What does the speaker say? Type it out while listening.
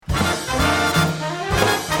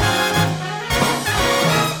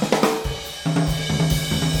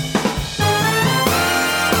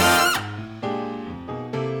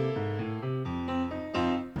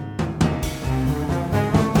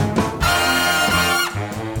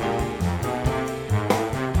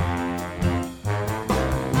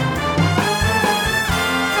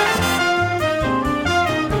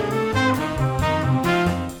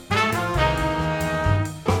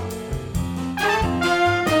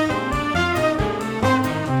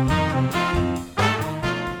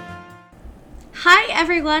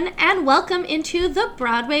everyone, and welcome into the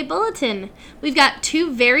Broadway Bulletin. We've got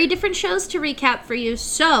two very different shows to recap for you,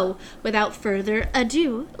 so without further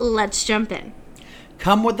ado, let's jump in.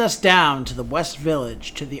 Come with us down to the West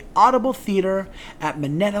Village to the Audible Theater at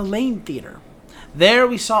Minetta Lane Theater. There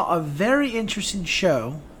we saw a very interesting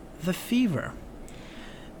show, The Fever.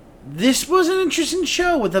 This was an interesting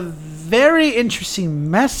show with a very interesting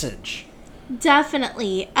message.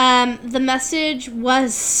 Definitely. The message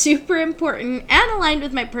was super important and aligned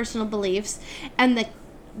with my personal beliefs, and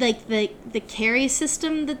the carry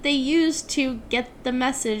system that they used to get the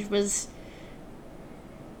message was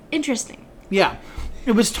interesting. Yeah.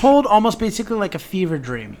 It was told almost basically like a fever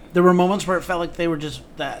dream. There were moments where it felt like they were just,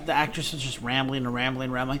 the actress was just rambling.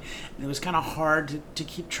 And it was kind of hard to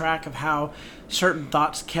keep track of how certain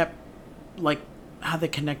thoughts kept, like, how they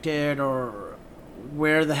connected or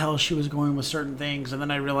where the hell she was going with certain things. And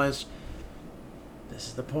then I realized, this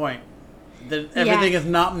is the point. That everything is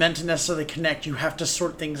not meant to necessarily connect. You have to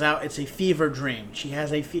sort things out. It's a fever dream. She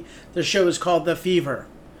has the show is called The Fever.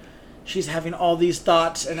 She's having all these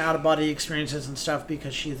thoughts and out-of-body experiences and stuff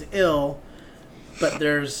because she's ill, but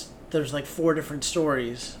there's like 4 different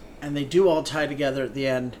stories, and they do all tie together at the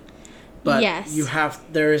end. But yes.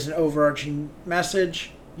 There is an overarching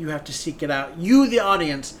message. You have to seek it out. You, the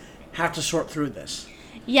audience, have to sort through this.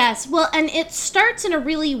 Yes, well, and it starts in a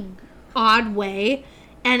really odd way,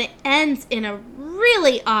 and it ends in a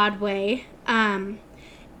really odd way, and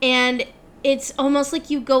it's almost like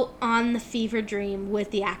you go on the fever dream with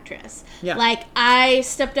the actress. Yeah. Like, I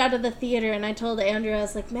stepped out of the theater and I told Andrew, I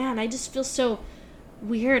was like, man, I just feel so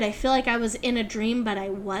weird. I feel like I was in a dream, but I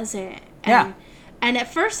wasn't. And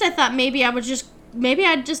at first I thought maybe I'd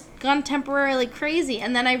just gone temporarily crazy.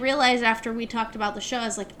 And then I realized after we talked about the show, I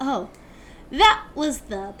was like, oh, that was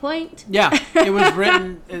the point. Yeah, it was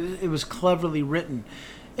written, it was cleverly written.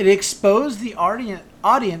 It exposed the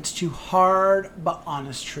audience to hard but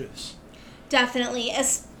honest truths. Definitely,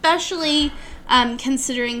 especially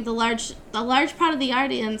considering the large part of the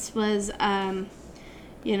audience was,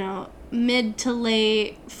 mid to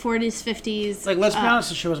late 40s, 50s. Like, let's be honest,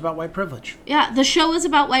 the show was about white privilege. Yeah, the show was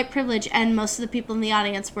about white privilege, and most of the people in the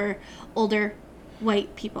audience were older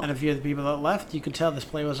white people. And a few of the people that left, you could tell this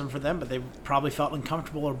play wasn't for them, but they probably felt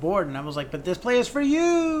uncomfortable or bored, and I was like, but this play is for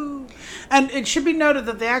you! And it should be noted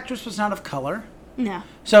that the actress was not of color. No.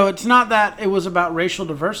 So it's not that it was about racial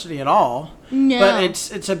diversity at all. No. But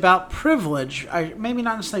it's about privilege. Maybe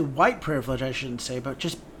not necessarily white privilege, I shouldn't say, but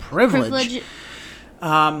just privilege.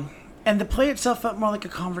 And the play itself felt more like a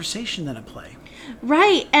conversation than a play.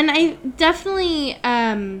 Right. And I definitely,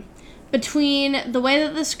 between the way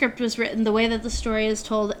that the script was written, the way that the story is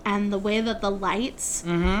told, and the way that the lights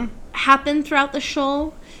happen throughout the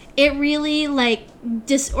show, it really,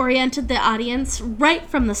 disoriented the audience right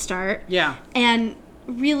from the start. Yeah. And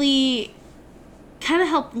really kind of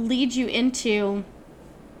helped lead you into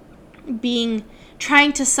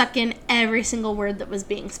trying to suck in every single word that was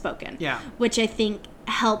being spoken. Yeah. Which I think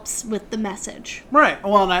helps with the message. Right.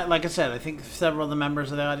 Well, and like I said, I think several of the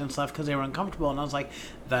members of the audience left because they were uncomfortable. And I was like,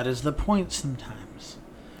 that is the point sometimes.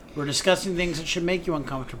 We're discussing things that should make you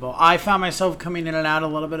uncomfortable. I found myself coming in and out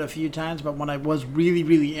a few times, but when I was really,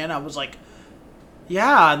 really in, I was like,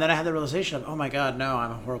 yeah. And then I had the realization of, oh my God, no,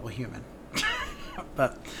 I'm a horrible human.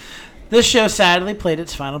 But this show sadly played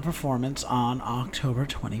its final performance on October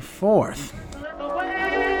 24th.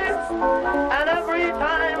 And every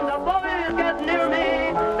time the boys get near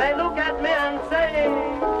me, they look at me and say,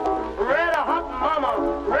 red hot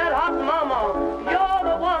mama, you're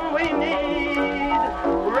the one we need.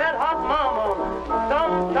 Red hot mama,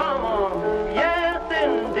 some charmer, yes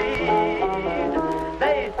indeed.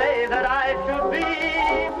 They say that I should be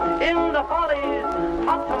in the follies,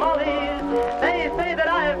 hot tamales. They say that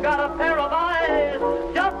I've got a pair of eyes,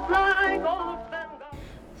 just like old Ben.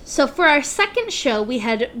 So for our second show, we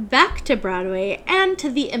head back to Broadway and to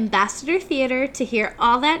the Ambassador Theater to hear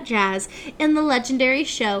all that jazz in the legendary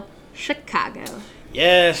show, Chicago.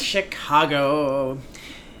 Yes, Chicago.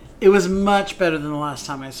 It was much better than the last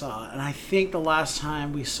time I saw it. And I think the last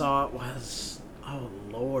time we saw it was, oh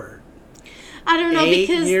Lord, I don't know, 8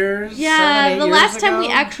 because years, the last time we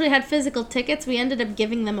ago? actually had physical tickets, we ended up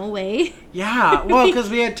giving them away. Yeah, well,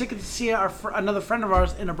 because we had tickets to see another friend of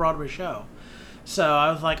ours in a Broadway show. So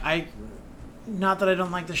I was like, not that I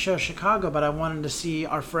don't like the show Chicago, but I wanted to see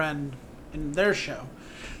our friend in their show.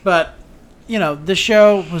 But, the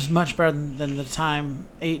show was much better than the time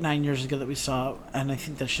 8-9 years ago that we saw it. And I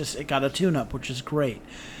think it got a tune-up, which is great.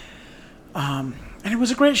 And it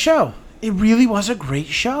was a great show. It really was a great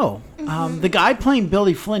show. The guy playing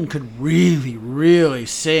Billy Flynn could really, really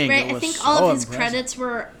sing. Right, I think all of his credits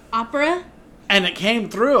were opera. And it came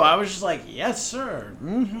through. I was just like, yes, sir.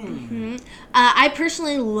 Mm-hmm. I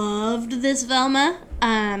personally loved this Velma.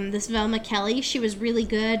 This Velma Kelly. She was really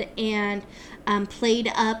good and played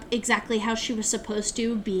up exactly how she was supposed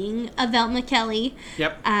to, being a Velma Kelly.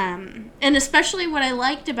 Yep. And especially what I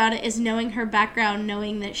liked about it is knowing her background,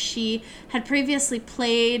 knowing that she had previously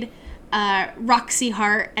played Roxy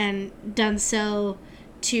Hart and done so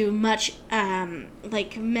to much acclaim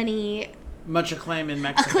in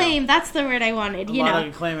Mexico. Acclaim, that's the word I wanted. A lot of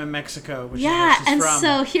acclaim in Mexico, which is yeah, where she's and from.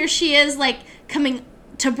 so here she is, like, coming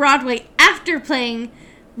to Broadway after playing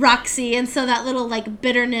Roxy, and so that little, like,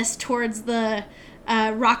 bitterness towards the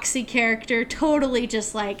Roxy character totally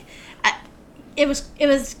just, like, it was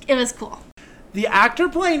cool. The actor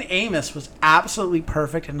playing Amos was absolutely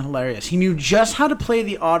perfect and hilarious. He knew just how to play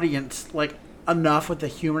the audience, like, enough with the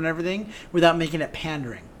humor and everything without making it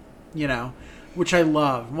pandering, you know? Which I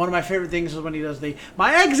love. One of my favorite things is when he does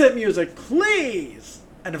my exit music, please!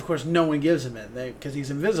 And of course, no one gives him it because he's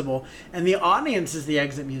invisible. And the audience is the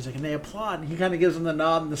exit music, and they applaud. And he kind of gives them the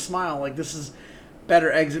nod and the smile, like this is better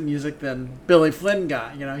exit music than Billy Flynn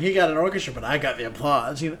got. You know, he got an orchestra, but I got the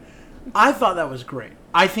applause. You know, I thought that was great.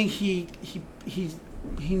 I think he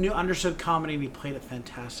understood comedy and he played it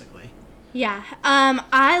fantastically. Yeah,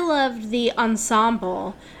 I loved the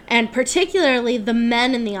ensemble, and particularly the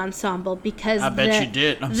men in the ensemble, because I bet you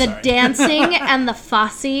did. I'm sorry. Dancing and the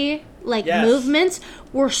Fosse movements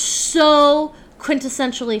were so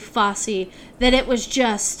quintessentially Fosse that it was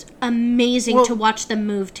just amazing to watch them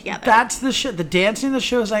move together. That's the show. The dancing in the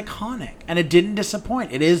show is iconic, and it didn't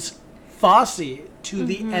disappoint. It is Fosse to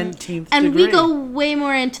the nth degree. And we go way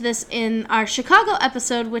more into this in our Chicago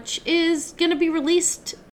episode, which is going to be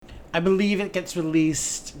released. I believe it gets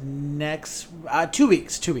released next 2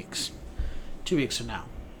 weeks. 2 weeks. 2 weeks from now.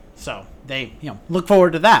 So they, look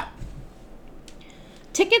forward to that.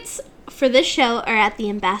 Tickets for this show are at the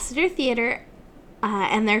Ambassador Theater,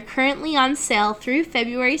 and they're currently on sale through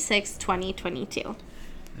February 6th, 2022.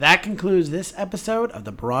 That concludes this episode of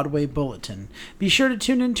the Broadway Bulletin. Be sure to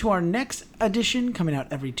tune in to our next edition coming out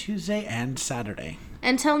every Tuesday and Saturday.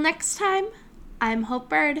 Until next time, I'm Hope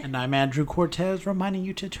Bird. And I'm Andrew Cortez, reminding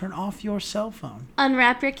you to turn off your cell phone.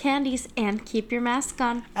 Unwrap your candies and keep your mask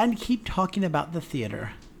on. And keep talking about the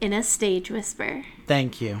theater. In a stage whisper.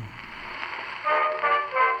 Thank you.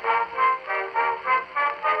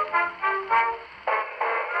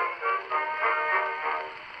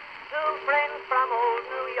 Two friends from old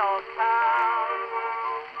New York town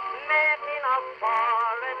met in a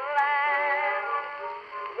foreign land.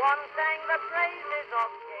 One sang the praises of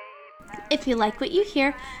gay. If you like what you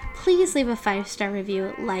hear, please leave a 5-star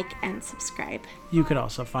review, like, and subscribe. You could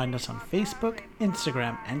also find us on Facebook,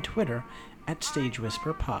 Instagram, and Twitter at Stage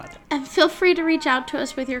Whisper Pod. And feel free to reach out to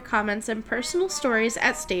us with your comments and personal stories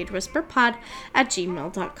at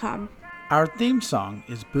stagewhisperpod@gmail.com. Our theme song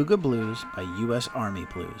is Booga Blues by U.S. Army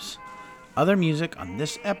Blues. Other music on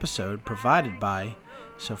this episode provided by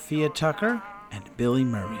Sophia Tucker and Billy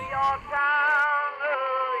Murray.